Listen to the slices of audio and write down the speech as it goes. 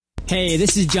Hey,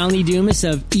 this is John Lee Dumas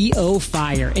of EO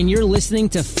Fire, and you're listening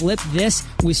to Flip This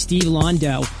with Steve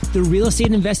Londo, the real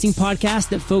estate investing podcast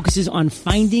that focuses on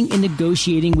finding and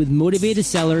negotiating with motivated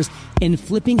sellers and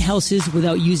flipping houses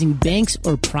without using banks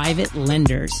or private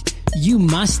lenders. You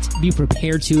must be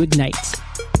prepared to ignite.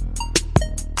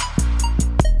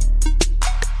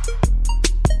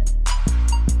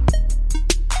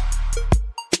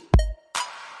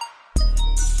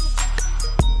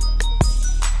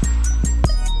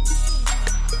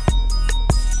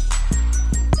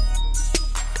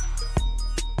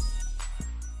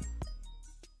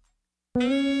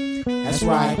 That's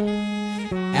right.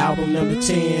 Album number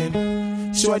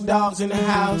 10. Short Dogs in the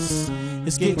house.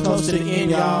 It's getting close to the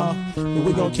end, y'all. And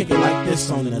we're gonna kick it like this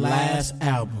on the last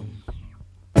album.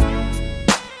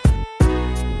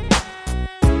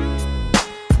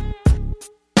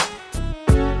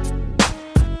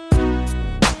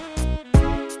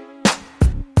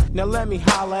 Now let me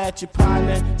holler at your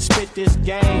partner. Spit this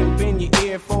game, bend your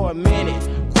ear for a minute.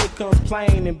 Quit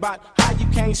complaining about how you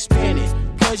can't spin it.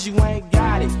 Cause you ain't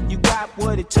got it. You got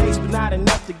what it takes, but not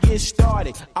enough to get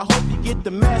started. I hope you get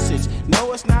the message.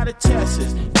 No, it's not a test.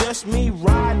 It's just me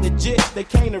riding legit. They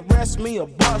can't arrest me or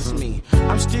bust me.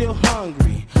 I'm still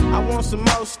hungry. I want some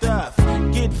more stuff.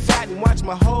 Get fat and watch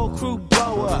my whole crew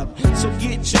blow up. So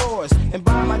get yours and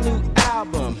buy my new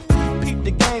album. Peep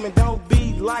the game and don't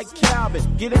be like Calvin.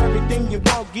 Get everything you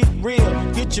want, get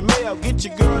real. Get your mail, get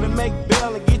your girl to make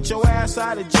bail, and get your ass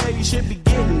out of jail. You should be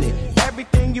getting it.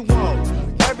 Everything you want,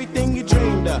 everything you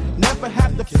dreamed of. Never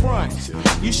have to front.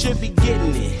 You should be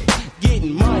getting it.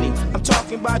 Getting money. I'm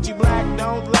talking about you black,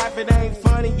 don't laugh, it ain't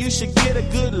funny. You should get a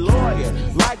good lawyer,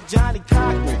 like Johnny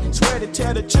Cochran. Swear to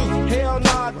tell the truth. Hell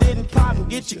no, I didn't pop and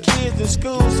get your kids in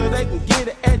school so they can get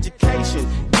an education,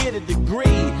 get a degree,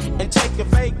 and take a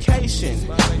vacation.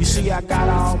 You see, I got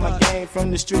all my game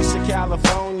from the streets of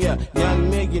California. Young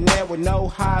millionaire with no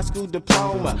high school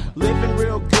diploma. Living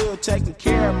real good, taking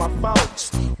care of my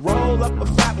folks. Roll up a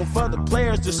fat one for the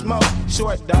players to smoke.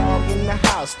 Short dog in the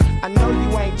house. I know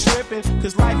you ain't tripping,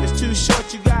 cause life is too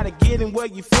short. You gotta get in where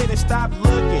you fit and stop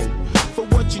looking for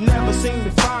what you never seem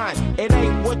to find. It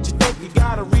ain't what you think, you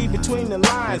gotta read between the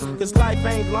lines. Cause life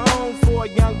ain't long for a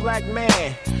young black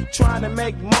man trying to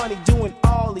make money, doing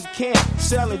all he can,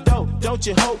 selling dope. Don't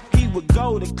you hope he would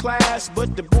go to class?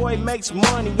 But the boy makes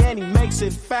money and he makes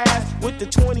it fast. With the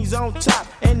 20s on top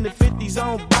and the 50s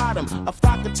on bottom. A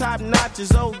flock of top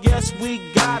notches, oh yes we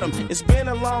got them. It's been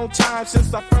a long time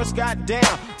since I first got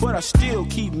down, but I still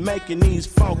keep making these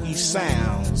funky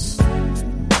sounds.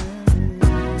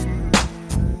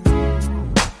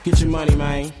 Get your money,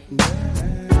 man.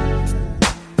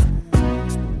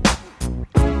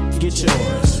 Get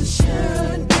yours. You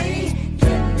should be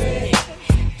getting it.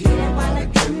 Get it while the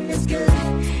getting is good.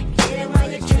 Get it while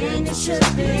you can. You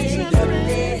should be getting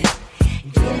it.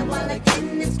 Get it while the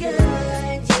getting is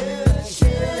good. You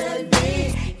should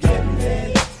be getting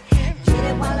it. Get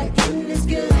it while the getting is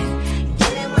good.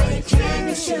 Get it while you can.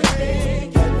 You should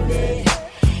be getting it.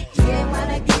 Get it while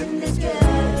the getting is good.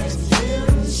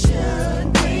 You should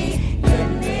be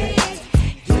getting it.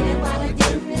 Get it while the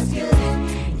getting is good.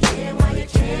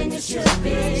 You should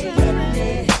be getting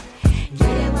it.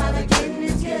 Get it while the getting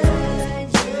is good.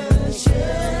 You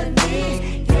should be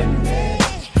getting it.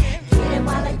 Get it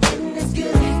while the getting is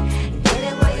good. Get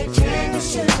it while you can. You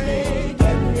should be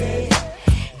getting it.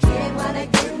 Get it while the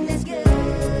getting is good.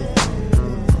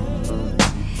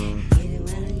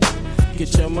 Get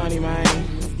your money, man.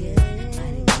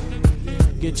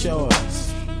 Get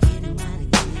yours.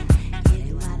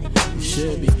 You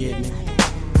should be getting it.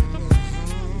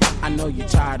 I know you're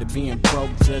tired of being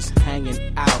broke, just hanging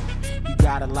out. You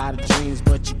got a lot of dreams,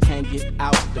 but you can't get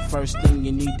out. The first thing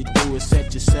you need to do is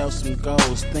set yourself some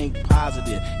goals. Think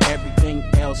positive, everything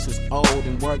else is old.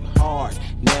 And work hard,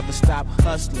 never stop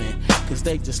hustling. Cause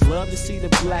they just love to see the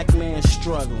black man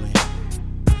struggling.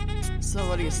 So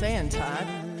what are you saying, Todd?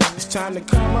 It's time to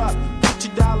come up, put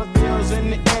your dollar bills in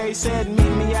the air. He said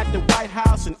meet me at the White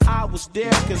House, and I was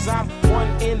there. Cause I'm one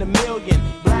in a million,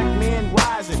 black men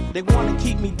rising. They wanna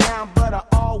keep me down, but I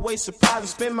always surprise and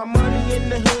spend my money in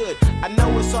the hood. I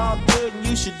know it's all good and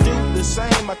you should do the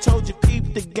same. I told you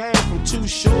peep the game from Too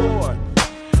Short.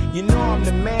 You know I'm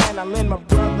the man, I lend my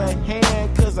brother a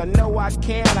hand, cause I know I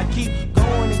can. I keep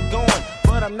going and going,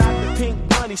 but I'm not the pink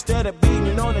bunny. Instead of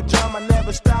beating on the drum, I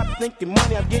never stop thinking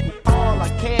money. I'm getting all I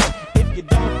can. If you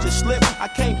don't, just slip. I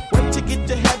can't wait to get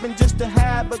to heaven just to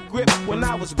have a grip. When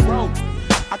I was broke,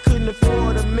 I couldn't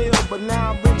afford a meal, but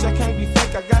now I'm rich, I can't be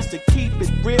fake, I got to keep it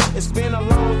real. It's been a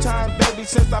long time, baby,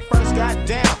 since I first got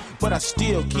down, but I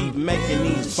still keep making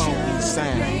these funky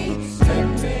sounds. Get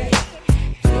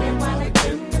it while the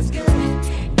getting is good.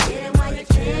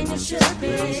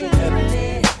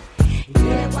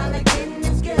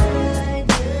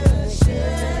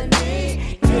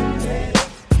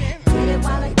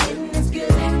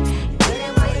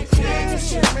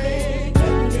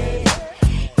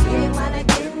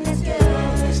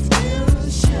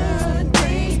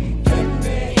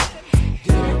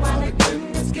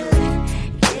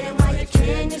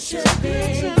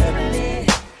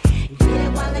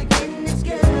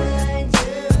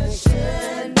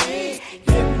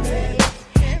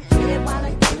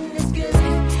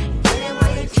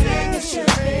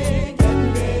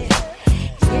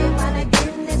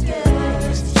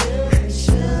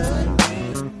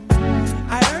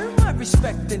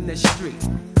 respect in the street.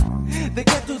 The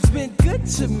ghetto's been good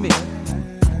to me.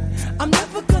 I'm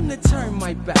never gonna turn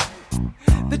my back.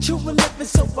 The truth will live,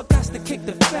 so I got to kick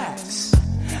the facts.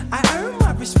 I earn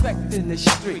my respect in the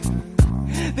street.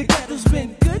 The ghetto's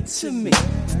been good to me.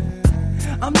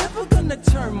 I'm never gonna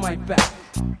turn my back.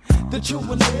 The truth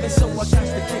will live, so I got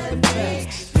to kick the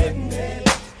facts. Get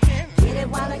it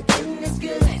while the getting is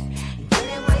good. Get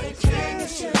it while you can, you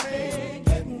should be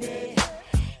getting it.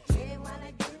 Get it while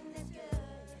the getting is good.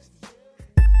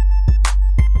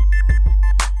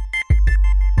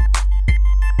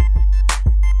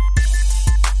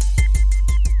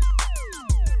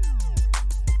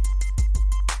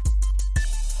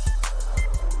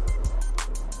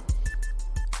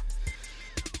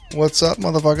 What's up,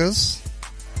 motherfuckers?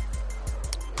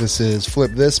 This is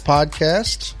Flip This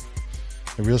Podcast,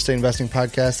 a real estate investing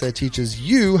podcast that teaches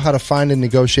you how to find and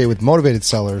negotiate with motivated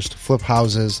sellers to flip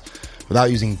houses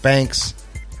without using banks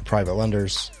or private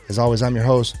lenders. As always, I'm your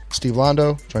host, Steve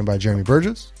Londo, joined by Jeremy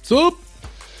Burgess. What's up?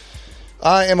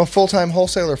 I am a full-time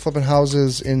wholesaler flipping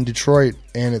houses in Detroit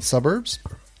and its suburbs.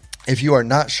 If you are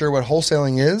not sure what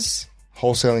wholesaling is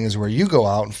where you go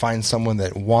out and find someone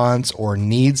that wants or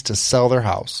needs to sell their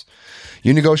house.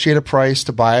 You negotiate a price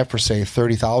to buy it for, say,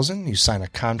 $30,000. You sign a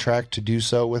contract to do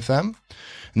so with them.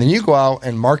 And then you go out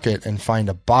and market and find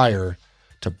a buyer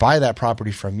to buy that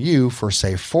property from you for,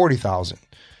 say, $40,000.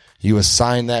 You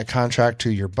assign that contract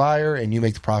to your buyer and you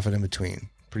make the profit in between.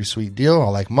 Pretty sweet deal. I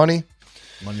like money.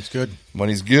 Money's good.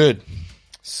 Money's good.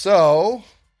 So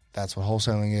that's what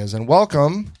wholesaling is. And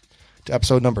welcome to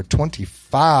episode number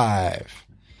 25.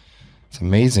 It's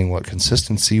amazing what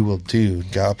consistency will do.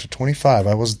 Got up to 25.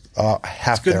 I was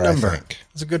half Good there, number. I think.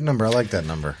 It's a good number. I like that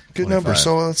number. Good 25. number.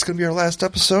 So it's going to be our last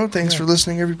episode. Thanks for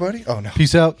listening, everybody. Oh, no.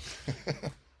 Peace out.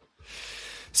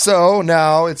 So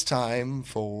now it's time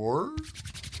for...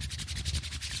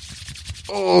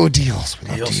 deals.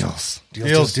 We love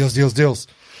deals.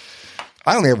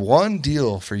 I only have one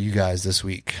deal for you guys this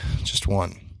week. Just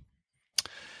one.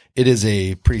 It is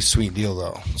a pretty sweet deal,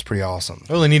 though. It's pretty awesome.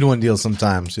 I only need one deal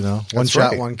sometimes, you know? One That's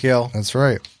shot, right. one kill. That's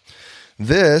right.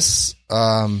 This,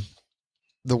 the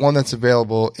one that's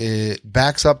available, it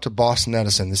backs up to Boston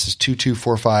Edison. This is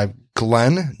 2245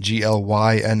 Glen,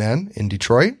 Glynn, in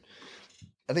Detroit.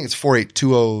 I think it's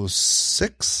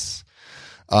 48206.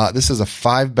 This is a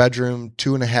 5-bedroom,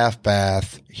 2.5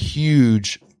 bath,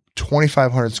 huge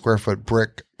 2,500 square foot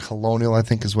brick colonial, I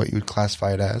think is what you would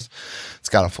classify it as. It's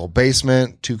got a full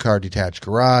basement, 2-car detached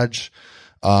garage.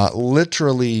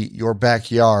 Literally your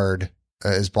backyard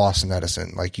is Boston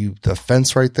Edison. Like the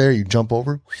fence right there, you jump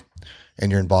over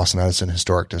and you're in Boston Edison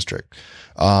Historic District.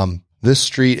 This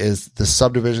street the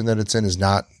subdivision that it's in is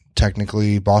not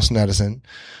technically Boston Edison.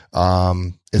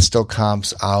 It still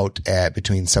comps out at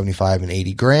between 75 and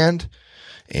 80 grand.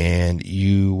 And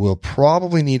you will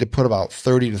probably need to put about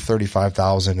 30 to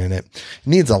 35,000 in it. It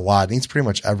needs a lot. It needs pretty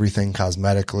much everything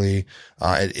cosmetically.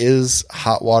 It is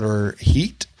hot water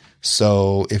heat.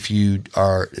 So if you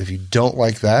don't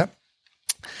like that,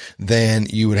 then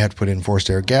you would have to put in forced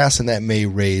air gas, and that may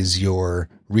raise your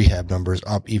rehab numbers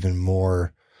up even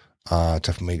more,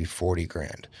 to maybe 40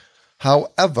 grand.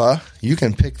 However, you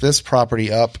can pick this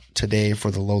property up today for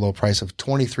the low price of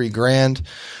 23 grand.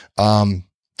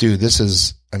 Dude, this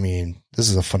is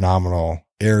a phenomenal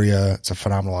area. It's a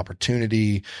phenomenal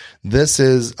opportunity. This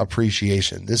is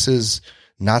appreciation. This is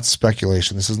not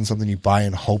speculation. This isn't something you buy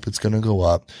and hope it's going to go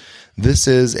up. This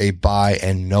is a buy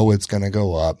and know it's going to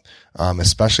go up,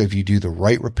 especially if you do the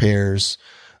right repairs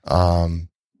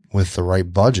with the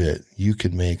right budget. You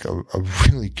could make a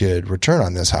really good return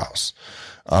on this house.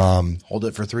 Hold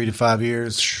it for 3 to 5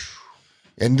 years.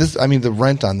 And this, the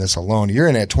rent on this alone, you're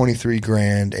in at 23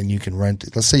 grand and you can rent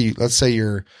it. Let's say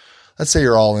you're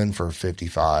all in for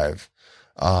 55.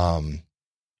 I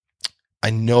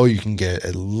know you can get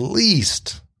at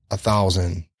least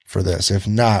 1,000 for this. If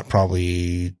not,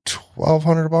 probably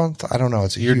 1,200 a month. I don't know.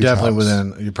 It's a You're huge definitely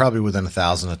house. you're probably within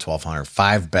 1,000 to 1,200.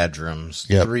 5 bedrooms,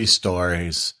 Yep. 3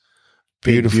 stories,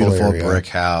 big, Beautiful area. brick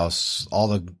house, all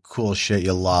the cool shit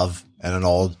you love in an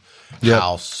old Yep.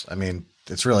 house.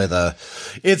 It's really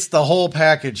it's the whole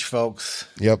package, folks.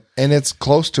 Yep. And it's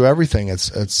close to everything. It's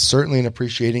certainly an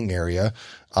appreciating area.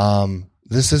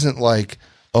 This isn't like,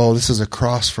 this is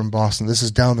across from Boston. This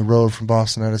is down the road from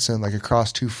Boston Edison, like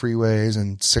across 2 freeways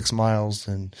and 6 miles.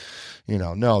 And,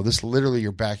 no, this literally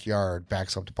your backyard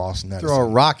backs up to Boston Edison. Throw a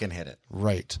rock and hit it.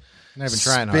 Right. Not even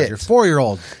trying Spit. hard. Your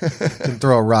 4-year-old can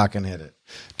throw a rock and hit it.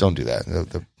 Don't do that.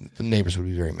 The neighbors would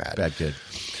be very mad. Bad kid.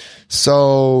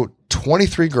 So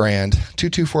 $23,000,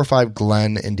 2245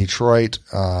 Glen in Detroit,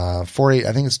 48,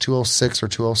 I think it's 206 or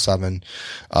 207.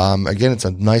 Again, it's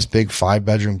a nice big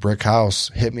 5-bedroom brick house.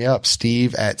 Hit me up,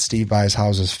 Steve at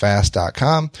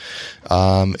SteveBuysHousesFast.com.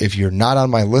 If you're not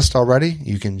on my list already,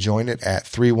 you can join it at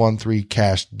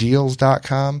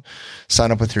 313cashdeals.com.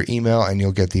 Sign up with your email and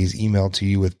you'll get these emailed to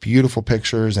you with beautiful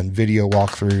pictures and video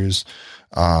walkthroughs,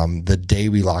 the day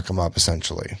we lock them up,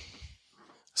 essentially.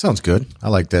 Sounds good. I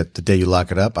like that. The day you lock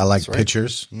it up. I like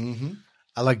pictures.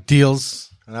 I like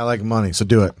deals, and I like money. So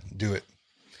do it. Do it.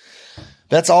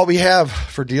 That's all we have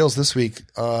for deals this week.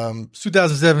 It's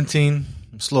 2017.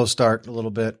 Slow start a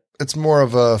little bit. It's more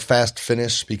of a fast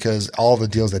finish because all the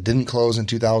deals that didn't close in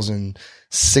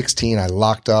 2016, I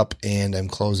locked up, and I'm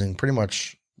closing pretty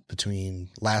much between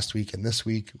last week and this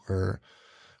week. We're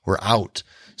out.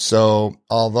 So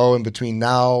although in between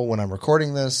now, when I'm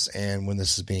recording this and when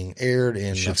this is being aired,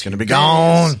 and shit's going to be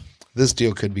gone. This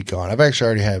deal could be gone. I've actually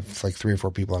already have like 3 or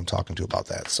 4 people I'm talking to about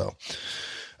that. So,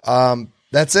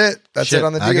 that's it. That's it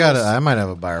on the deals. I might have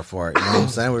a buyer for it. You know what I'm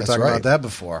saying? We were talking about that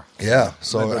before. Yeah.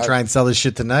 So So I'm try and sell this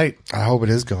shit tonight. I hope it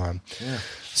is gone. Yeah.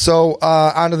 So,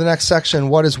 on to the next section.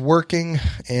 What is working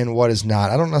and what is not?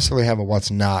 I don't necessarily have a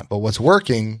what's not, but what's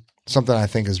working, something I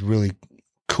think is really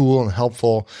cool and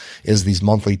helpful, is these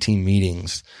monthly team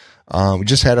meetings. We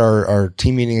just had our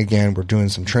team meeting again. We're doing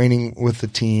some training with the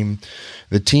team.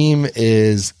 The team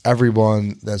is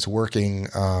everyone that's working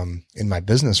in my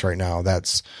business right now.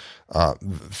 That's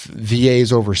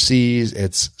VAs overseas.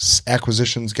 It's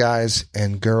acquisitions guys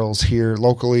and girls here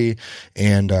locally,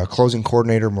 and closing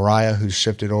coordinator Mariah, who's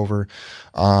shifted over.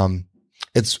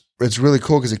 It's really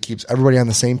cool because it keeps everybody on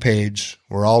the same page.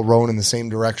 We're all rowing in the same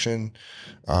direction.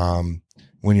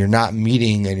 When you're not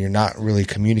meeting and you're not really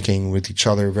communicating with each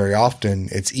other very often,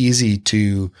 it's easy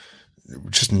to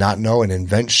just not know and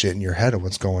invent shit in your head of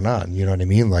what's going on. You know what I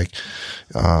mean? Like,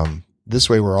 this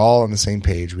way we're all on the same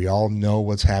page. We all know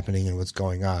what's happening and what's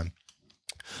going on.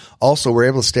 Also, we're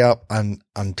able to stay up on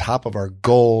top of our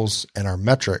goals and our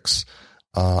metrics.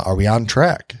 Are we on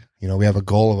track? You know, we have a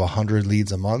goal of 100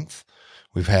 leads a month.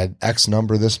 We've had X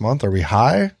number this month. Are we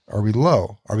high? Are we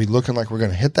low? Are we looking like we're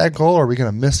going to hit that goal, or are we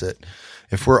going to miss it?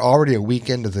 If we're already a week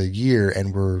into the year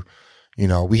and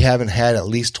we haven't had at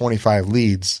least 25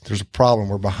 leads, there's a problem.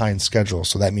 We're behind schedule.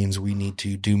 So that means we need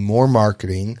to do more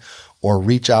marketing or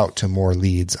reach out to more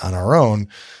leads on our own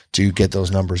to get those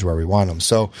numbers where we want them.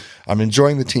 So I'm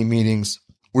enjoying the team meetings.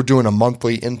 We're doing a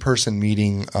monthly in-person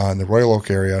meeting in the Royal Oak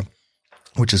area,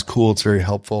 which is cool. It's very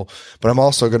helpful. But I'm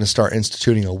also going to start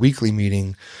instituting a weekly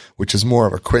meeting, which is more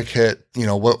of a quick hit. You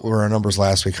know, what were our numbers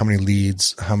last week? How many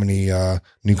leads? How many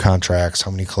new contracts?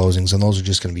 How many closings? And those are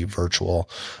just going to be virtual,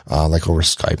 like over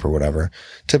Skype or whatever.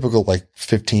 Typical like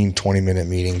 15, 20-minute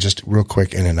meeting, just real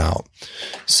quick in and out.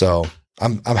 So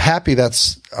I'm happy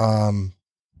that's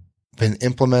been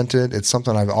implemented. It's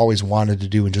something I've always wanted to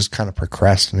do and just kind of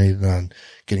procrastinated on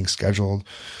getting scheduled.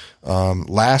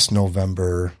 Last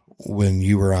November, when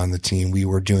you were on the team, we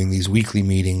were doing these weekly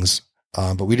meetings,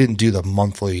 but we didn't do the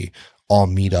monthly all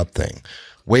meet up thing.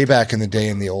 Way back in the day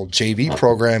in the old JV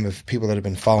program, if people that have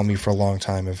been following me for a long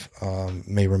time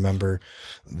may remember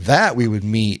that we would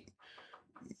meet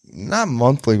not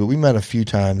monthly, but we met a few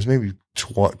times, maybe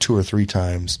 2 or 3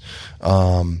 times,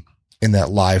 in that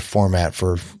live format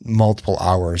for multiple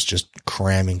hours, just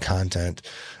cramming content.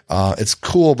 It's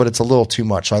cool, but it's a little too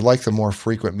much. So I like the more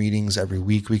frequent meetings every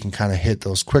week. We can kind of hit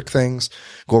those quick things,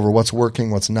 go over what's working,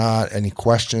 what's not, any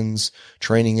questions,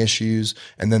 training issues.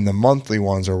 And then the monthly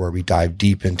ones are where we dive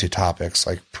deep into topics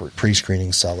like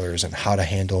pre-screening sellers and how to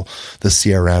handle the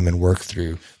CRM and work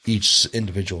through each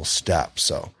individual step.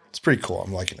 So it's pretty cool.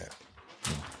 I'm liking it.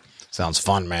 Sounds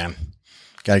fun, man.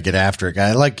 Got to get after it.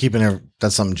 I like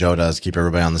that's something Joe does, keep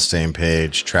everybody on the same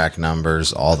page, track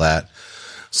numbers, all that.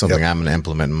 Something I'm going to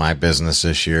implement in my business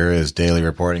this year is daily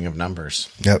reporting of numbers.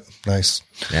 Yep. Nice.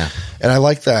 Yeah. And I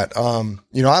like that.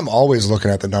 I'm always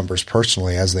looking at the numbers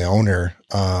personally as the owner.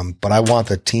 But I want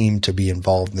the team to be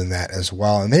involved in that as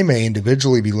well. And they may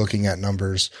individually be looking at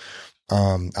numbers,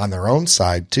 on their own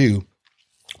side too.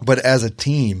 But as a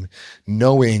team,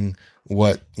 knowing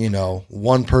what,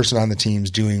 one person on the team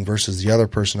is doing versus the other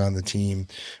person on the team,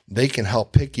 they can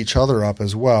help pick each other up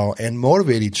as well and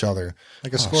motivate each other.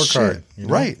 Like a scorecard.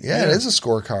 Right. Yeah, it is a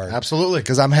scorecard. Absolutely.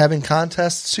 Because I'm having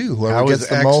contests too. How gets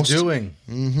the most doing?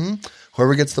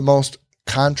 Whoever gets the most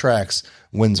contracts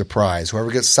wins a prize.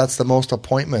 Whoever sets the most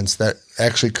appointments that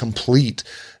actually complete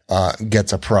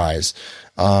gets a prize.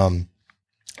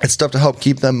 It's stuff to help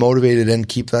keep them motivated and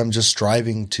keep them just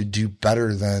striving to do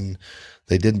better than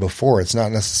they did before. It's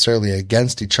not necessarily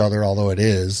against each other, although it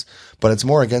is, but it's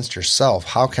more against yourself.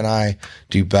 How can I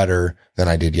do better than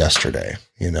I did yesterday?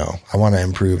 I want to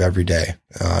improve every day,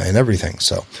 in everything.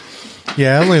 So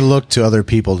Yeah, I only look to other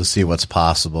people to see what's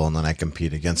possible, and then I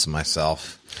compete against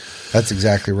myself. that's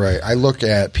exactly right. I look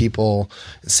at people,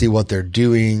 see what they're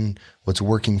doing, what's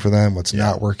working for them, what's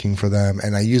not working for them,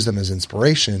 and I use them as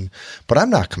inspiration, but I'm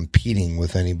not competing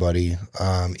with anybody.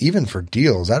 Even for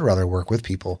deals, I'd rather work with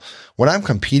people. What I'm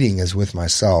competing is with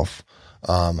myself.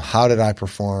 How did I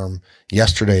perform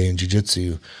yesterday in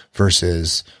jiu-jitsu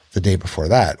versus the day before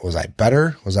that? Was I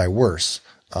better? Was I worse?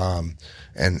 Or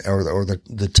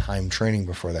the time training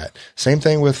before that. Same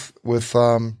thing with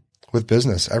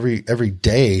business. Every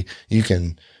day you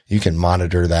can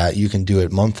monitor that. You can do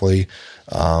it monthly.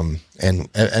 And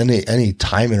any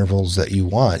time intervals that you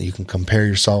want, you can compare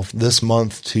yourself this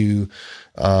month to,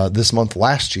 this month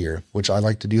last year, which I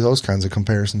like to do those kinds of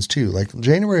comparisons too. Like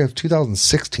January of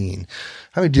 2016,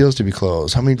 how many deals did we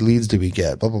close? How many leads did we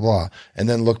get? Blah, blah, blah. And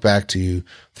then look back to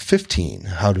 15.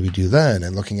 How do we do then?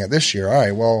 And looking at this year, all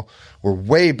right, well, we're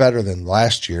way better than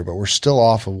last year, but we're still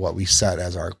off of what we set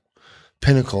as our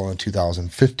pinnacle in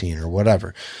 2015 or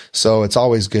whatever. So it's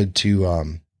always good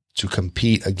to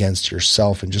compete against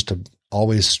yourself and just to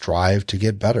always strive to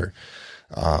get better.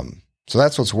 So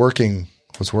that's what's working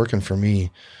for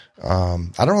me. I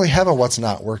don't really have a what's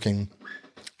not working.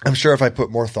 I'm sure if I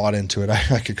put more thought into it,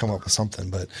 I could come up with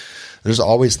something, but there's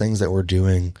always things that we're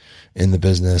doing in the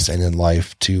business and in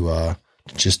life to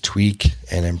just tweak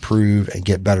and improve and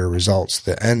get better results.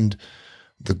 The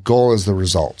goal is the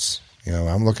results.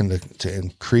 I'm looking to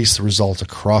increase the results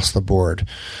across the board.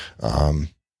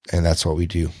 And that's what we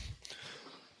do.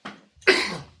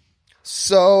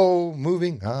 So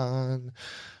moving on.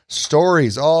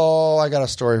 Stories. Oh, I got a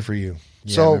story for you.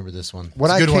 Yeah, so I remember this one.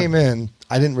 When It's a I good came one. in,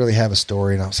 I didn't really have a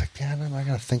story, and I was like, damn, I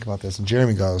got to think about this. And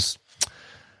Jeremy goes,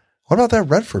 what about that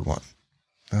Redford one?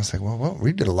 And I was like, well,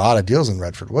 we did a lot of deals in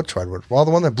Redford. What Redford? Well,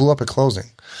 the one that blew up at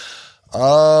closing.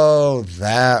 Oh,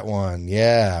 that one.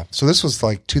 Yeah. So this was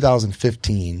like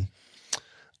 2015.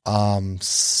 Are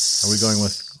we going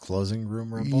with Closing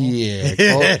Room Rumble?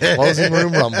 Yeah. Closing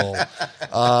room rumble.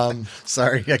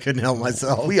 Sorry, I couldn't help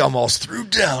myself. We almost threw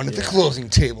down at the closing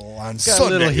table on a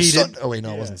Sunday. little heated. Oh, wait,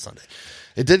 no, it wasn't Sunday.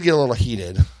 It did get a little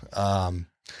heated.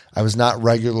 I was not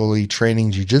regularly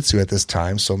training jiu-jitsu at this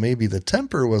time, so maybe the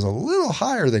temper was a little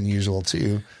higher than usual,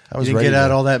 too. I was You didn't ready get out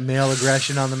to- all that male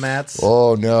aggression on the mats?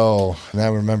 Oh, no. And I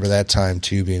remember that time,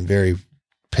 too, being very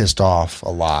pissed off a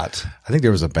lot. I think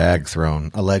there was a bag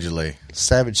thrown, allegedly.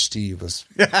 Savage Steve was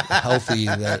healthy.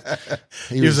 That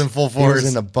He was in full He force.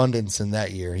 was in abundance in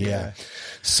that year, yeah.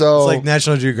 So It's like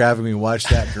National Geographic. We watch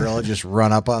that girl just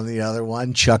run up on the other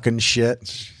one, chucking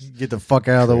shit. Get the fuck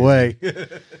out of the way.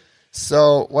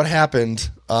 So what happened?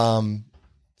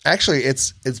 Actually,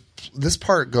 it's this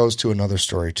part goes to another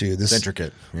story too. This It's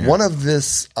intricate. Yeah. One of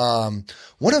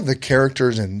the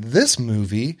characters in this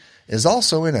movie is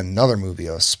also in another movie,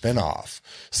 a spinoff.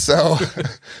 So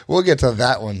we'll get to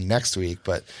that one next week.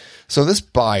 But so this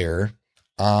buyer,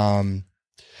 the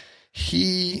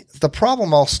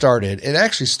problem all started. It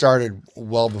actually started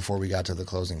well before we got to the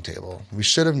closing table. We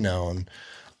should have known.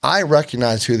 I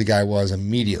recognized who the guy was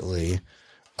immediately.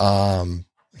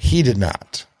 He did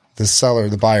not.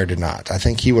 The buyer did not. I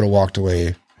think he would have walked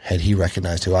away had he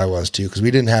recognized who I was too, because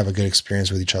we didn't have a good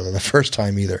experience with each other the first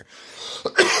time either.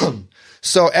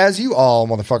 So as you all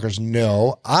motherfuckers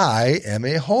know, I am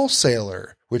a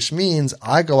wholesaler, which means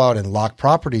I go out and lock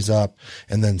properties up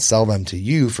and then sell them to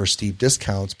you for steep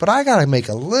discounts. But I got to make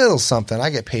a little something.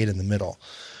 I get paid in the middle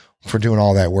for doing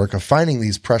all that work of finding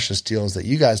these precious deals that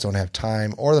you guys don't have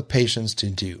time or the patience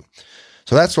to do.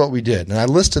 So that's what we did. And I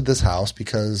listed this house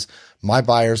because my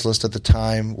buyer's list at the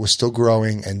time was still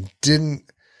growing and didn't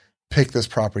pick this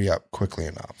property up quickly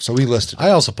enough. So we listed it. I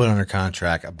also put under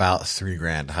contract about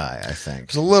 $3,000 high, I think. It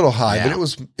was a little high, Yeah.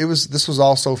 but this was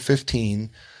also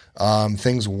 15.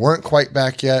 Things weren't quite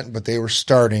back yet, but they were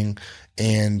starting,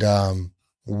 and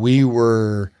we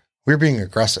were being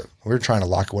aggressive. We were trying to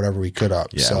lock whatever we could up.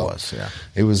 Yeah, so it was, yeah.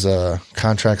 It was a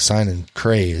contract signing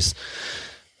craze.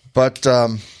 But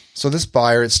so this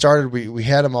buyer, it started, we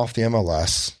had him off the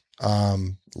MLS.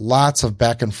 Lots of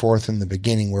back and forth in the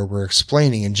beginning where we're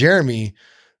explaining, and Jeremy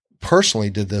personally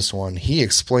did this one. He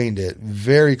explained it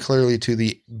very clearly to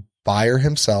the buyer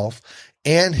himself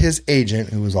and his agent,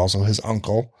 who was also his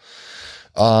uncle,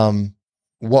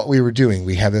 what we were doing.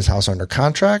 We have this house under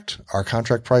contract. Our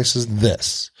contract price is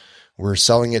this. We're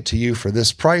selling it to you for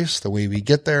this price. The way we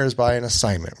get there is by an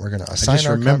assignment. We're going to I assign just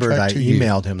our remembered I contract to you.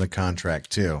 emailed him the contract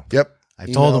too. Yep. I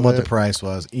told him what the it. price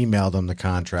was, emailed him the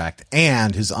contract,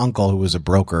 and his uncle, who was a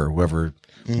broker, whoever,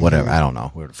 whatever, I don't know,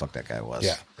 whoever the fuck that guy was.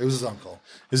 Yeah, it was his uncle.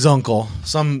 His uncle,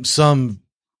 some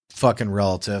fucking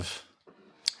relative.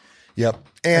 Yep.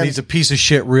 And And he's a piece of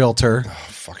shit realtor.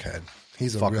 fuckhead.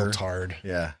 He's a Fucker. real tard.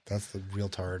 Yeah. That's the real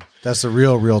tard. That's the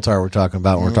real realtor we're talking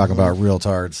about when we're talking about real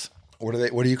tards. What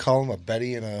do you call him? A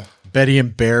Betty and a Betty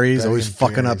and Barry's Betty always and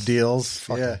fucking up Barry's. deals.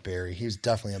 fucking Yeah. Barry. He was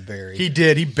definitely a Barry. He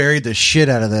did. He buried the shit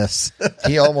out of this.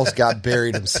 He almost got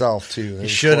buried himself too. He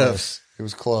should have. close. It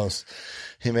was close.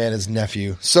 Him and his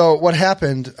nephew. So what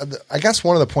happened? I guess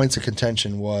one of the points of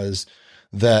contention was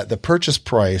that the purchase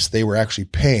price they were actually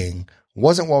paying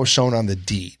wasn't what was shown on the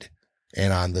deed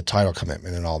and on the title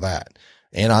commitment and all that,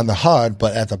 and on the HUD.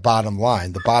 But at the bottom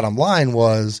line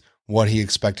was what he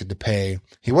expected to pay.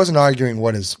 He wasn't arguing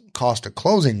what his cost of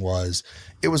closing was.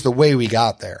 It was the way we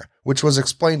got there, which was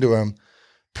explained to him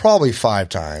probably 5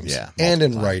 times. Yeah, and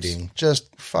in multiple times. writing.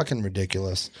 Just fucking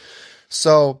ridiculous.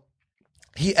 So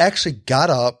he actually got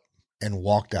up and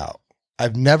walked out.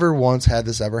 I've never once had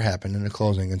this ever happen in a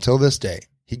closing until this day.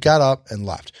 He got up and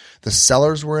left. The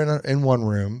sellers were in one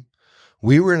room.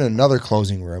 We were in another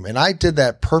closing room. And I did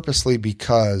that purposely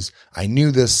because I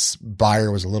knew this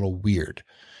buyer was a little weird.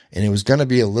 And it was going to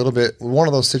be a little bit one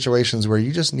of those situations where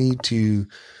you just need to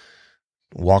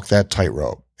walk that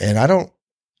tightrope. And I don't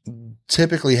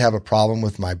typically have a problem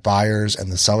with my buyers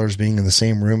and the sellers being in the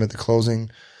same room at the closing.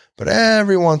 But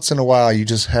every once in a while, you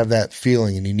just have that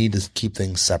feeling and you need to keep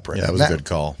things separate. Yeah, it And was a good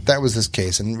call. That was this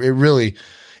case. And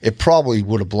it probably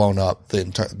would have blown up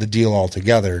the deal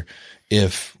altogether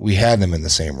if we had them in the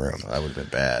same room. That would have been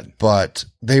bad. But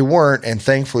they weren't. And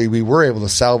thankfully, we were able to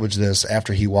salvage this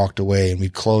after he walked away, and we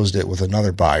closed it with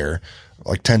another buyer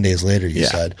like 10 days later, you Yeah.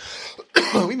 said.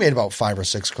 We made about $5 or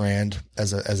 $6 grand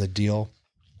as a deal.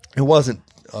 It wasn't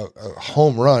a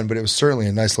home run, but it was certainly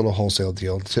a nice little wholesale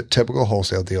deal, typical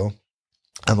wholesale deal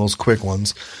on those quick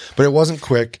ones. But it wasn't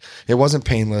quick. It wasn't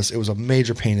painless. It was a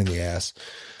major pain in the ass.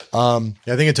 Yeah,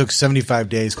 I think it took 75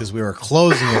 days because we were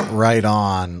closing it right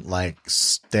on like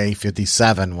day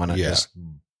 57 when it Yeah. just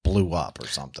blew up or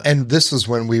something. And this was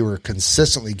when we were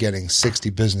consistently getting 60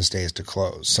 business days to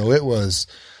close. So it was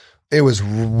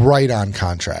right on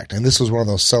contract. And this was one of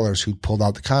those sellers who pulled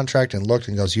out the contract and looked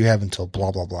and goes, you have until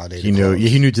blah, blah, blah day. he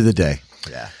knew to the day.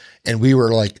 Yeah. And we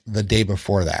were like the day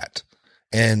before that.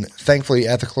 And thankfully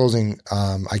at the closing,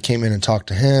 I came in and talked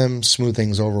to him, smooth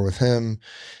things over with him.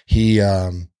 He,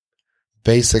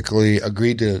 basically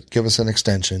agreed to give us an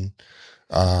extension.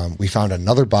 We found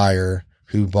another buyer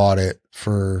who bought it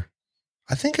for,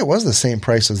 I think it was the same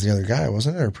price as the other guy,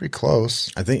 wasn't it? Or pretty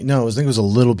close. I think it was a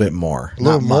little bit more. A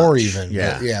little Not more much. even.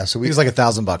 Yeah. But yeah. So It was like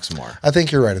 $1,000 more. I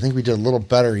think you're right. I think we did a little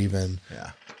better even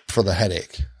Yeah. for the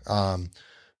headache.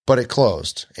 But it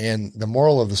closed. And the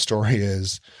moral of the story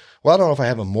is, well, I don't know if I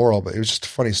have a moral, but it was just a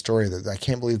funny story that I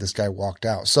can't believe this guy walked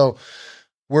out. So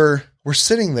we're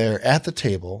sitting there at the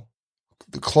table.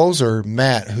 The closer,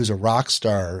 Matt, who's a rock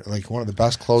star, like one of the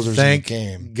best closers Thank in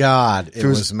the game. God it If it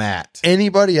was- was Matt.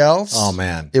 Anybody else? Oh,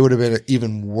 man. It would have been an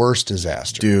even worse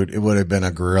disaster. Dude, it would have been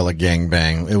a guerrilla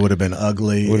gangbang. It would have been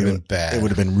ugly. It would have been bad. It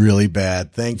would have been really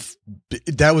bad.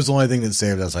 That was the only thing that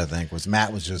saved us, I think, was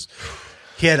Matt was just,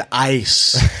 he had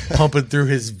ice pumping through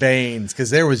his veins because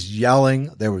there was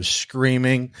yelling, there was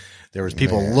screaming, there was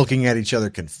people looking at each other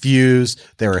confused.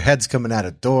 There were heads coming out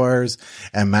of doors.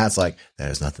 And Matt's like, that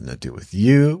has nothing to do with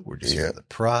you. We're just here in the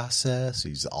process.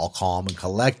 He's all calm and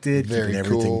collected, Very keeping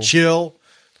everything cool. chill.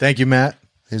 Thank you, Matt.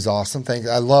 He's awesome. Thank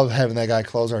you. I love having that guy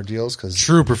close our deals because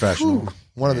True professional.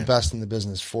 one of the best in the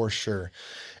business for sure.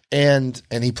 And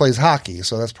he plays hockey,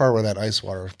 so that's part of where that ice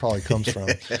water probably comes from.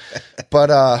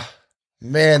 But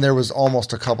man, there was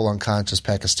almost a couple unconscious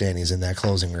Pakistanis in that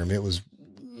closing room. It was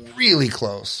really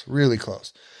close, really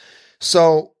close.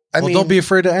 So I mean, Don't be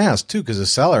afraid to ask too, because the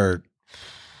seller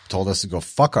told us to go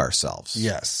fuck ourselves.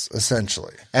 yes,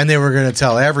 essentially, And they were going to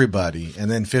tell everybody. And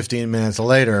then 15 minutes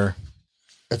later,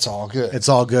 it's all good. it's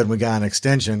all good. We got an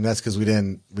extension. That's because we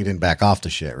didn't back off the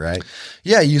shit, right?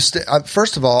 Yeah,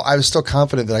 first of all, I was still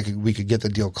confident that we could get the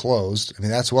deal closed. I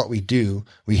mean, that's what we do.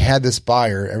 We had this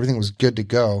buyer, everything was good to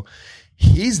go.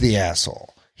 He's the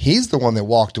asshole. He's the one that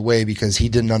walked away because he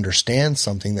didn't understand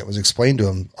something that was explained to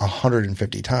him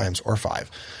 150 times or 5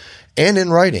 and in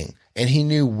writing. And he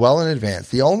knew well in advance.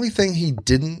 The only thing he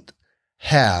didn't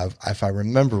have, if I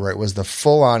remember right, was the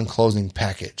full on closing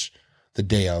package the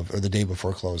day of or the day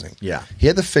before closing. Yeah. He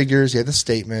had the figures. He had the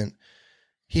statement.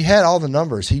 He had all the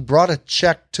numbers. He brought a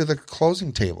check to the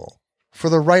closing table for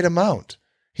the right amount.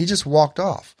 He just walked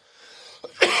off.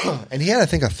 And he had, I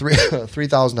think, a $3,000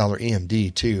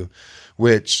 EMD too,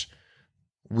 which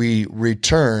we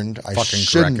returned. I Fucking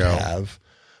shouldn't Greco. have,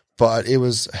 but it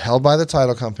was held by the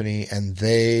title company, and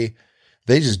they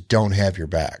just don't have your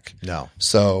back. No.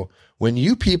 So when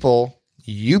you people,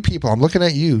 I'm looking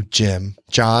at you, Jim,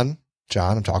 John,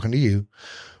 I'm talking to you.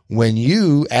 When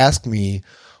you ask me,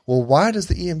 well, why does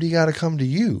the EMD got to come to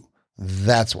you?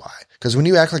 That's why. Because when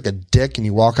you act like a dick and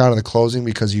you walk out of the closing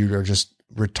because you are just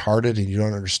retarded and you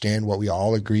don't understand what we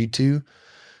all agreed to,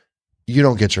 you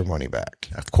don't get your money back.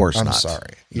 Of course I'm not.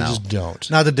 sorry. You No. just don't.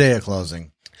 Not the day of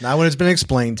closing. Not when it's been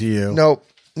explained to you. Nope.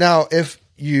 Now, if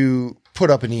you put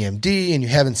up an EMD and you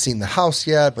haven't seen the house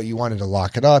yet, but you wanted to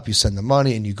lock it up, you send the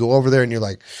money and you go over there and you're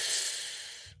like,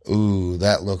 ooh,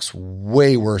 that looks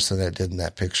way worse than it did in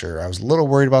that picture. I was a little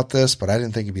worried about this, but I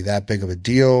didn't think it'd be that big of a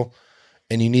deal.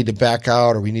 And you need to back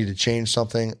out or we need to change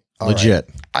something. All Legit.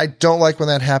 right. I don't like when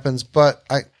that happens, but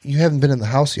you haven't been in the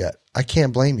house yet. I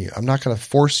can't blame you. I'm not going to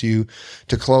force you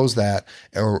to close that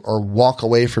or walk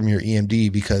away from your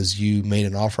EMD because you made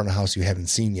an offer on a house you haven't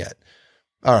seen yet.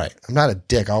 All right. I'm not a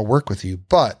dick. I'll work with you,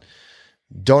 but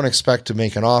don't expect to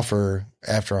make an offer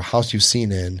after a house you've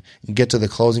seen in and get to the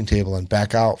closing table and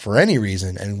back out for any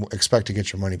reason and expect to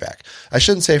get your money back. I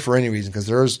shouldn't say for any reason because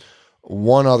there's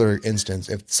one other instance.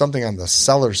 If something on the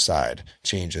seller's side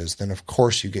changes, then of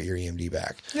course you get your EMD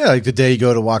back. Yeah, like the day you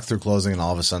go to walk through closing and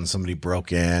all of a sudden somebody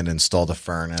broke in, installed a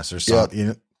furnace or something. Yep.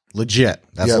 You know, legit.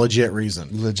 That's Yep. a legit reason.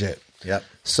 Legit. Yep.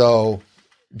 So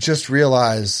just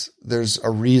realize there's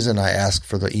a reason I ask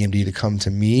for the EMD to come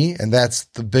to me, and that's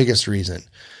the biggest reason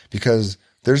because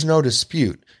there's no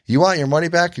dispute. You want your money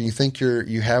back and you think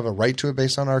you have a right to it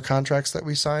based on our contracts that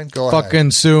we signed? Go ahead.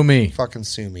 Fucking sue me. Fucking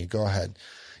sue me. Go ahead.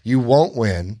 You won't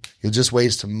win. You'll just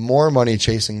waste more money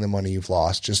chasing the money you've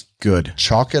lost. Just Good.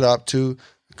 chalk it up to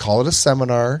call it a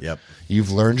seminar. Yep.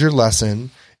 You've learned your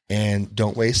lesson and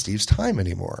don't waste Steve's time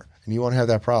anymore. And you won't have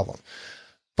that problem.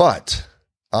 But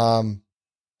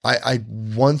I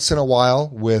once in a while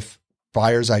with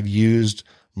buyers I've used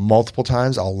multiple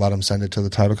times, I'll let them send it to the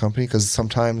title company because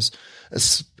sometimes,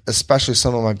 especially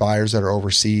some of my buyers that are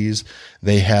overseas,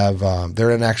 they have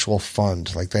they're an actual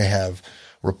fund. Like they have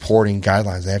reporting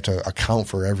guidelines. They have to account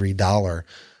for every dollar.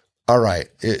 All right.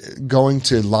 Going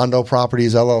to Londo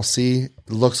Properties LLC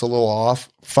looks a little off.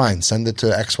 Fine. Send it to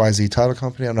XYZ title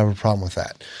company. I don't have a problem with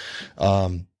that.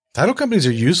 Title companies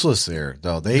are useless there,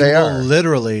 though. They will are.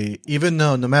 literally, even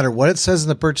though no matter what it says in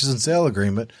the purchase and sale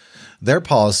agreement, their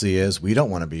policy is we don't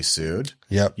want to be sued.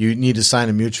 Yep. You need to sign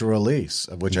a mutual release,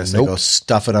 of which I say Nope. go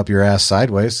stuff it up your ass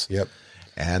sideways. Yep.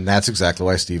 And that's exactly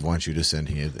why Steve wants you to send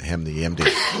him the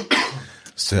EMD.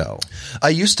 So I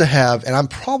used to have, and I'm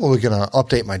probably going to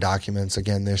update my documents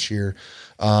again this year.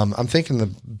 I'm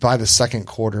thinking by the second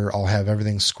quarter, I'll have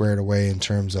everything squared away in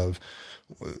terms of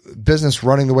business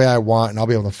running the way I want, and I'll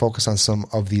be able to focus on some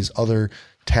of these other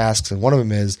tasks. And one of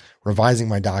them is revising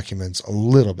my documents a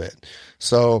little bit.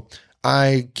 So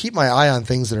I keep my eye on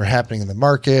things that are happening in the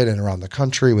market and around the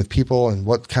country with people and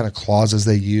what kind of clauses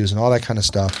they use and all that kind of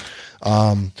stuff.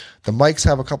 The Mikes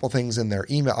have a couple things in their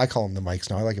email. I call them the Mikes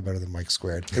now. I like it better than Mike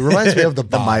Squared. It reminds me of the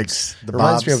Bobs. Mikes, the It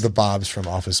reminds me Bobs. of the Bobs from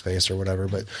Office Space or whatever.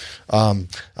 But I'm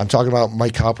talking about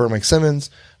Mike Copper and Mike Simmons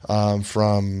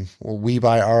from We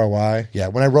Buy ROI. Yeah,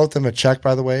 when I wrote them a check,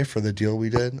 by the way, for the deal we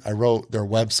did, I wrote their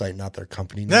website, not their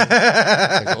company name.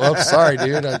 It's like, well, sorry,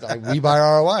 dude. We Buy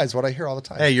ROI is what I hear all the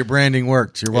time. hey, your branding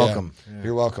worked. You're Yeah, welcome.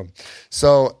 You're welcome.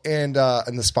 So, and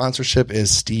the sponsorship is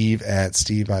Steve at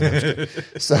Steve.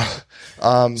 So,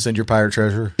 Send your pirate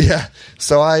treasure. yeah.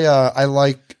 So I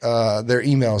like their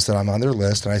emails that I'm on their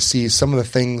list, and I see some of the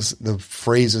things, the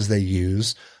phrases they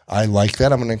use. I like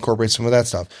that. I'm going to incorporate some of that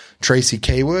stuff. Tracy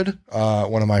Kaywood,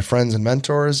 one of my friends and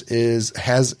mentors,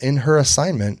 has in her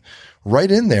assignment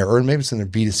right in there, or maybe it's in their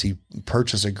B2C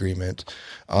purchase agreement,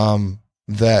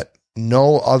 that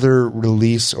no other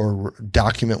release or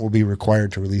document will be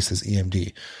required to release this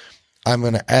EMD.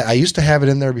 I used to have it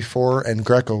in there before, and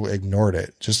Greco ignored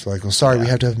it. Just like, well, sorry, we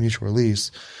have to have mutual release.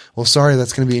 Well, sorry,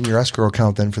 that's going to be in your escrow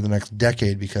account then for the next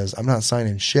decade because I'm not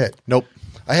signing shit. Nope.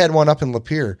 I had one up in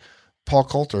Lapeer, Paul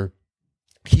Coulter.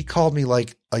 He called me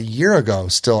like a year ago,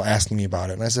 still asking me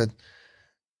about it. And I said,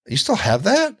 you still have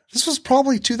that? This was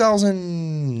probably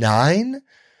 2009.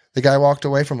 The guy walked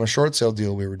away from a short sale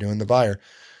deal we were doing, the buyer.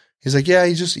 He's like, yeah,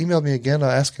 he just emailed me again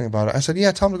asking about it. I said,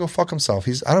 yeah, tell him to go fuck himself.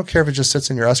 I don't care if it just sits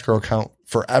in your escrow account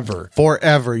forever.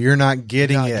 Forever. You're not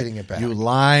getting You're not it. getting it back. You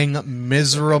lying,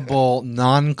 miserable,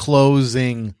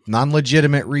 non-closing,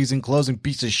 non-legitimate reason closing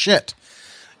piece of shit.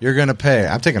 You're going to pay.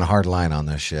 I'm taking a hard line on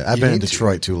this shit. I've You been in need to.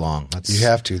 Detroit too long. You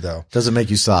have to, though. Doesn't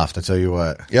make you soft. I tell you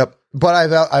what. Yep. But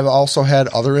I've also had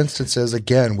other instances,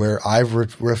 again, where I've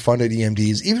refunded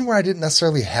EMDs, even where I didn't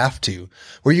necessarily have to,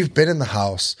 where you've been in the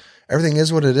house, everything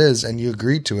is what it is, and you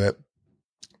agreed to it,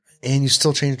 and you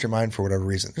still changed your mind for whatever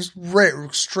reason. It's rare,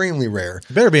 extremely rare.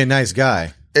 You better be a nice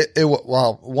guy.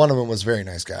 Well, one of them was a very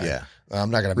nice guy. Yeah.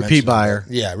 I'm not going to mention Repeat buyer.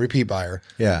 Yeah, repeat buyer.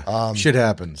 Yeah. Shit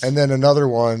happens. And then another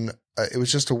one, it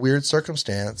was just a weird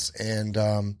circumstance, and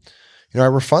I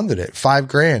refunded it,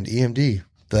 $5,000 EMD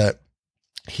that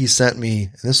he sent me.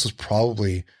 And this was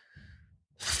probably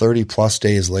 30 plus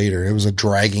days later. It was a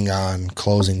dragging on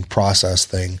closing process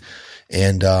thing,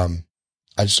 and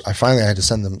I finally had to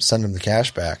send him the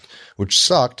cash back, which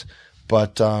sucked.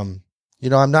 But I'm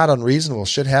not unreasonable.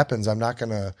 Shit happens. I'm not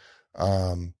gonna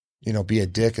be a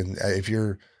dick. And if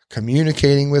you're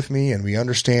communicating with me and we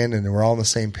understand and we're all on the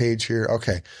same page here,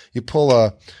 okay, you pull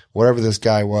a whatever this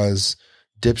guy was,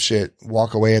 dipshit,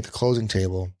 walk away at the closing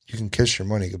table, you can kiss your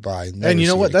money goodbye. And you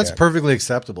know what? That's perfectly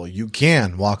acceptable. You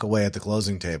can walk away at the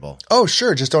closing table. Oh,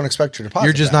 sure. Just don't expect your deposit.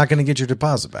 You're just back. not going to get your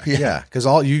deposit back. Yeah. Because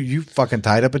all you fucking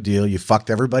tied up a deal. You fucked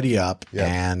everybody up.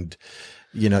 Yeah. And,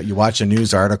 you watch a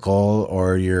news article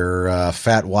or your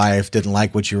fat wife didn't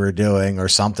like what you were doing or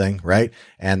something, right?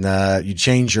 And you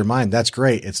change your mind. That's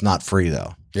great. It's not free,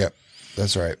 though. Yep.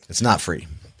 That's right. It's not free.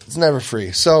 It's never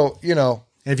free. So,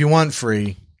 if you want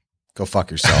free, go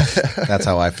fuck yourself. That's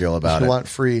how I feel about if you it. want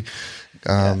free,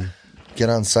 get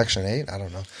on Section 8. I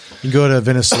don't know. You can go to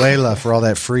Venezuela for all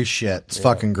that free shit. It's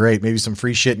fucking great. Maybe some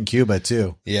free shit in Cuba,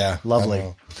 too. Yeah.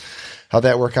 Lovely. How'd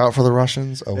that work out for the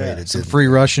Russians? Oh, wait, it some didn't. free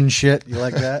Russian shit. You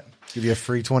like that? Give you a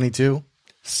free 22?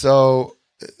 So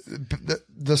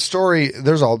the story,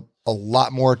 there's a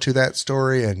lot more to that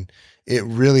story, and it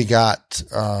really got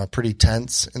pretty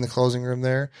tense in the closing room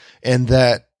there. And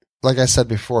that, like I said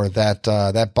before,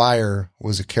 that buyer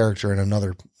was a character in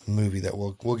another movie that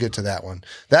we'll get to that one.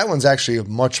 That one's actually a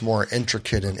much more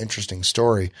intricate and interesting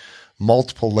story,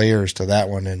 multiple layers to that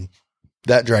one, and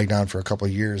that dragged on for a couple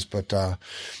of years, but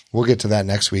we'll get to that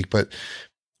next week. But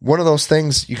one of those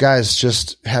things you guys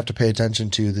just have to pay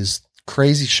attention to. This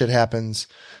crazy shit happens.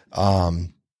 I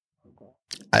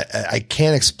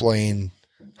can't explain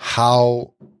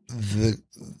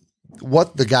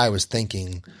what the guy was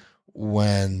thinking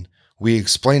when we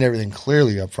explain everything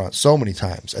clearly up front so many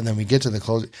times, and then we get to the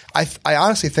closing. I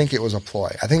honestly think it was a ploy.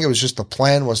 I think it was just the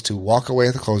plan was to walk away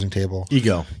at the closing table.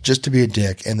 Ego. Just to be a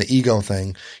dick. And the ego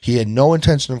thing, he had no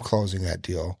intention of closing that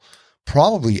deal.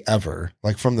 Probably ever.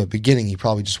 Like from the beginning, he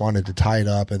probably just wanted to tie it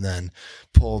up and then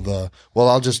pull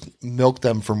I'll just milk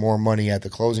them for more money at the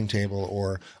closing table,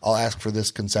 or I'll ask for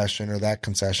this concession or that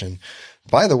concession.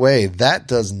 By the way, that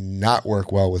does not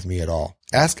work well with me at all.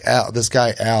 Ask this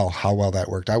guy Al how well that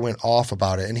worked. I went off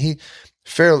about it, and he,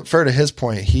 fair to his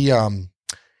point,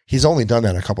 he's only done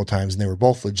that a couple of times, and they were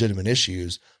both legitimate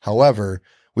issues. However,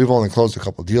 we've only closed a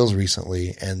couple of deals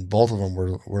recently, and both of them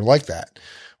were like that,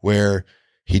 where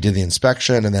he did the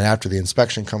inspection, and then after the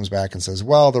inspection comes back and says,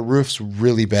 well, the roof's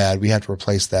really bad. We have to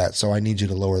replace that. So I need you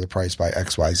to lower the price by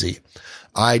XYZ.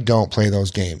 I don't play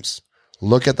those games.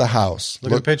 Look at the house.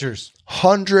 Look at pictures.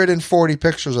 140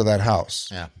 pictures of that house.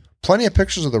 Yeah. Plenty of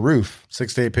pictures of the roof.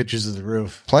 6 to 8 pictures of the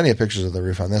roof. Plenty of pictures of the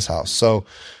roof on this house. So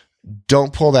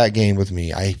don't pull that game with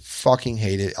me. I fucking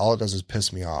hate it. All it does is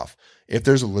piss me off. If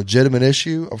there's a legitimate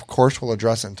issue, of course we'll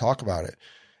address it and talk about it.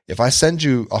 If I send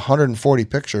you 140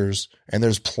 pictures and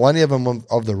there's plenty of them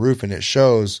of the roof and it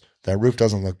shows that roof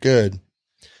doesn't look good,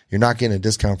 you're not getting a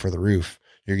discount for the roof.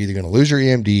 You're either going to lose your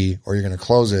EMD or you're going to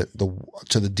close it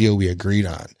to the deal we agreed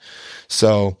on.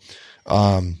 So,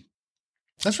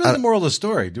 that's really the moral of the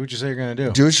story. Do what you say you're going to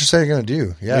do. Do what you say you're going to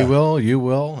do. Yeah. We will. You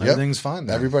will. Yep. Everything's fine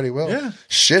then. Everybody will. Yeah.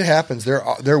 Shit happens.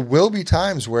 There will be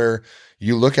times where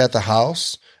you look at the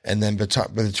house and then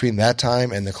between that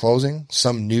time and the closing,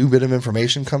 some new bit of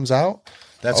information comes out.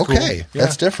 That's okay. Cool. Yeah.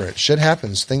 That's different. Shit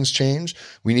happens. Things change.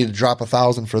 We need to drop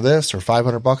 $1,000 for this or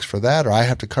 $500 for that, or I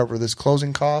have to cover this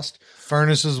closing cost.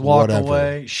 Furnaces walk Whatever.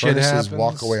 away. Shit Furnaces happens.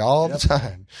 walk away all the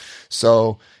time.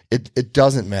 So it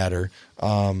doesn't matter.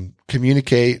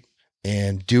 Communicate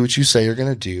and do what you say you're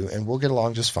going to do, and we'll get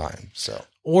along just fine. So,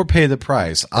 or pay the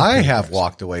price. I have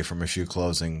walked away from a few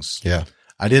closings. Yeah.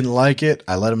 I didn't like it.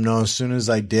 I let them know as soon as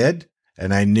I did.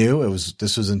 And I knew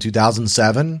this was in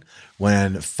 2007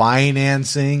 when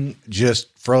financing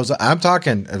just froze. I'm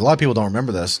talking, a lot of people don't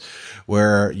remember this,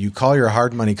 where you call your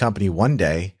hard money company one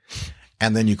day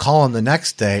and then you call them the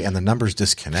next day and the number's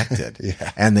disconnected.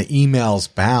 Yeah. And the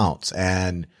emails bounce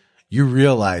and you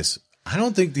realize, I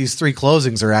don't think these 3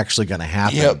 closings are actually going to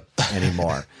happen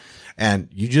anymore. And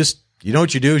you know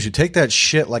what you do is you take that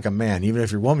shit like a man. Even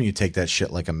if you're a woman, you take that shit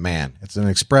like a man. It's an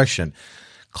expression.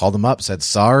 Called them up, said,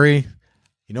 sorry.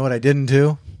 You know what I didn't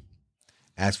do?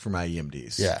 Ask for my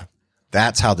EMDs. Yeah.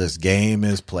 That's how this game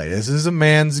is played. This is a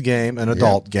man's game, an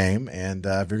adult game. And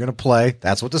if you're going to play,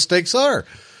 that's what the stakes are.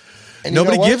 And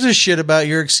nobody gives a shit about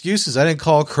your excuses. I didn't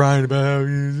call crying about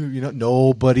you.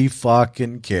 Nobody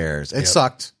fucking cares. It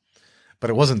sucked, but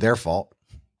it wasn't their fault.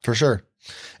 For sure.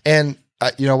 And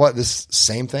you know what? This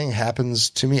same thing happens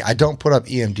to me. I don't put up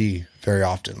EMD very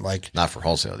often. Like, not for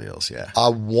wholesale deals. Yeah.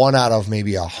 1 out of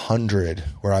maybe 100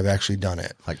 where I've actually done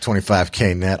it. Like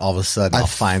 25K net. All of a sudden I'll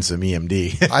find some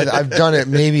EMD. I've done it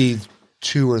maybe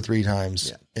 2 or 3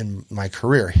 times in my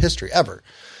career history ever.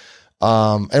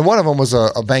 And one of them was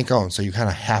a bank owned. So you kind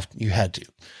of had to.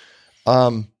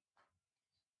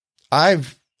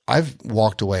 I've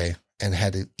walked away and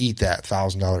had to eat that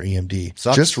 $1,000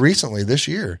 EMD just recently this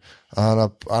year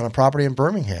on a property in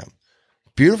Birmingham.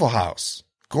 Beautiful house,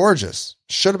 gorgeous.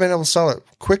 Should have been able to sell it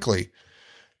quickly.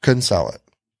 Couldn't sell it.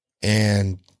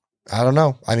 And I don't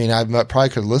know. I mean, I probably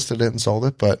could have listed it and sold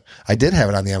it, but I did have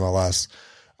it on the MLS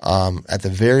at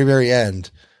the very, very end,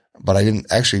 but I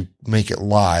didn't actually make it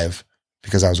live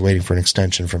because I was waiting for an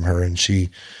extension from her, and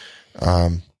she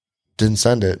didn't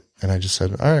send it. And I just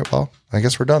said, all right, well, I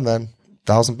guess we're done then.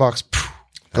 $1,000, gone.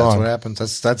 That's what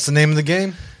happens. That's the name of the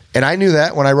game. And I knew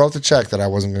that when I wrote the check that I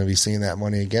wasn't going to be seeing that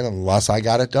money again unless I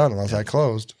got it done, unless I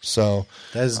closed. So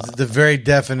that's the very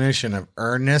definition of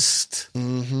earnest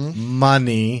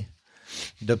money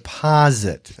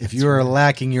deposit. If you are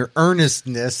lacking your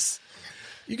earnestness,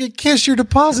 you can kiss your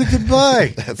deposit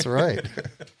goodbye. That's right.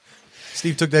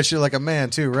 Steve took that shit like a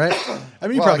man too, right? I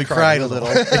mean, you probably cried a little.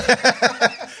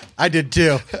 I did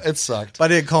too. It sucked. But I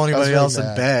didn't call anybody else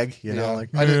and beg, you know, like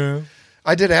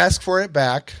I did ask for it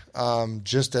back,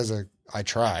 just as I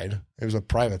tried. It was a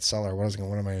private seller. What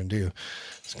am I going to do?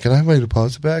 Can I have my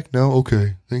deposit back? No?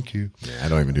 Okay. Thank you. Yeah, I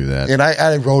don't even do that. And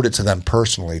I wrote it to them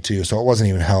personally too. So it wasn't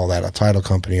even held at a title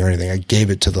company or anything. I gave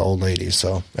it to the old lady.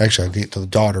 So actually I gave it to the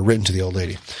daughter, written to the old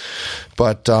lady.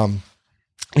 But,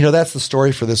 that's the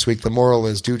story for this week. The moral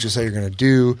is do what you say you're going to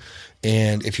do.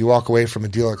 And if you walk away from a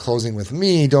deal at closing with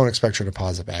me, don't expect your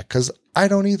deposit back, because I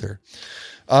don't either.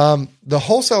 The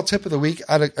wholesale tip of the week,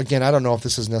 I don't know if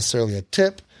this is necessarily a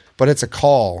tip, but it's a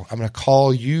call. I'm going to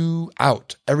call you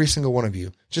out, every single one of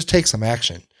you. Just take some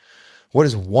action. What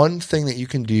is one thing that you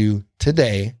can do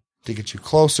today to get you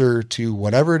closer to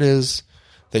whatever it is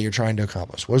that you're trying to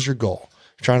accomplish? What's your goal?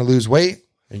 You're trying to lose weight?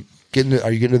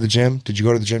 Are you getting to the gym? Did you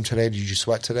go to the gym today? Did you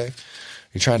sweat today?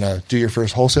 You're trying to do your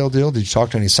first wholesale deal? Did you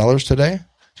talk to any sellers today? Do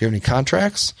you have any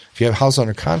contracts? If you have a house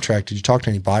under contract, did you talk to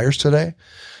any buyers today?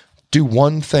 Do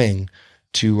one thing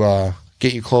to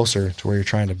get you closer to where you're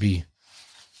trying to be.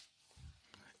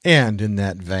 And in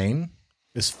that vein,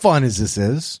 as fun as this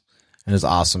is, and as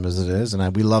awesome as it is,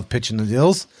 and we love pitching the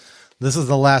deals, this is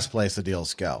the last place the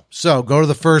deals go. So go to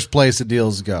the first place the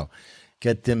deals go.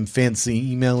 Get them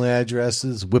fancy email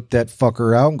addresses, whip that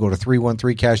fucker out, and go to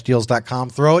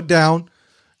 313cashdeals.com. Throw it down.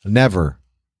 Never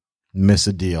miss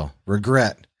a deal.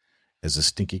 Regret is a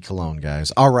stinky cologne,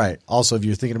 guys. All right. Also, if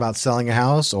you're thinking about selling a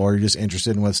house or you're just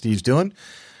interested in what Steve's doing,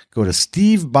 go to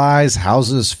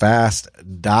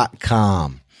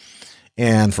stevebuyshousesfast.com.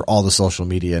 And for all the social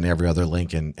media and every other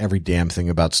link and every damn thing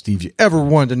about Steve you ever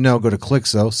wanted to know, go to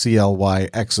Clyxo,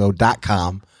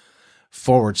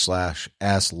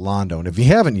 CLYXO.com/Ask Londo. And if you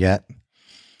haven't yet,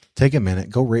 take a minute,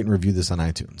 go rate and review this on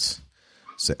iTunes.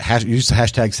 So use the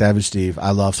hashtag Savage Steve.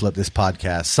 I love Flip This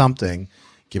Podcast. Something.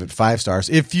 Give it 5 stars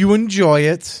if you enjoy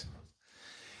it.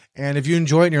 And if you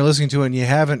enjoy it and you're listening to it and you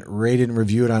haven't rated and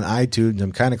reviewed it on iTunes,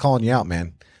 I'm kind of calling you out,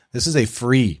 man. This is a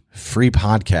free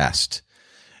podcast.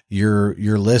 You're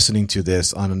listening to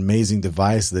this on an amazing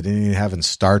device that didn't even have in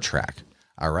Star Trek.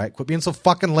 All right? Quit being so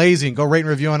fucking lazy and go rate and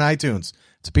review on iTunes.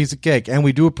 It's a piece of cake, and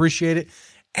we do appreciate it.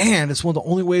 And it's one of the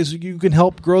only ways you can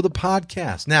help grow the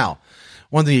podcast. Now,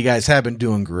 one thing you guys have been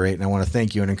doing great, and I want to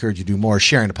thank you and encourage you to do more,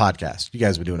 sharing the podcast. You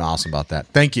guys have been doing awesome about that.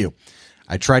 Thank you.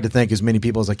 I tried to thank as many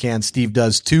people as I can. Steve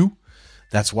does too.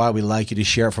 That's why we like you to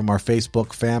share it from our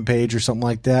Facebook fan page or something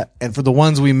like that. And for the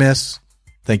ones we miss,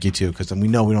 thank you too, because we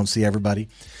know we don't see everybody.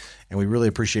 And we really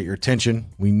appreciate your attention.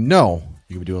 We know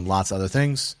you'll be doing lots of other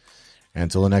things. And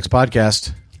until the next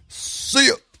podcast, see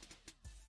you.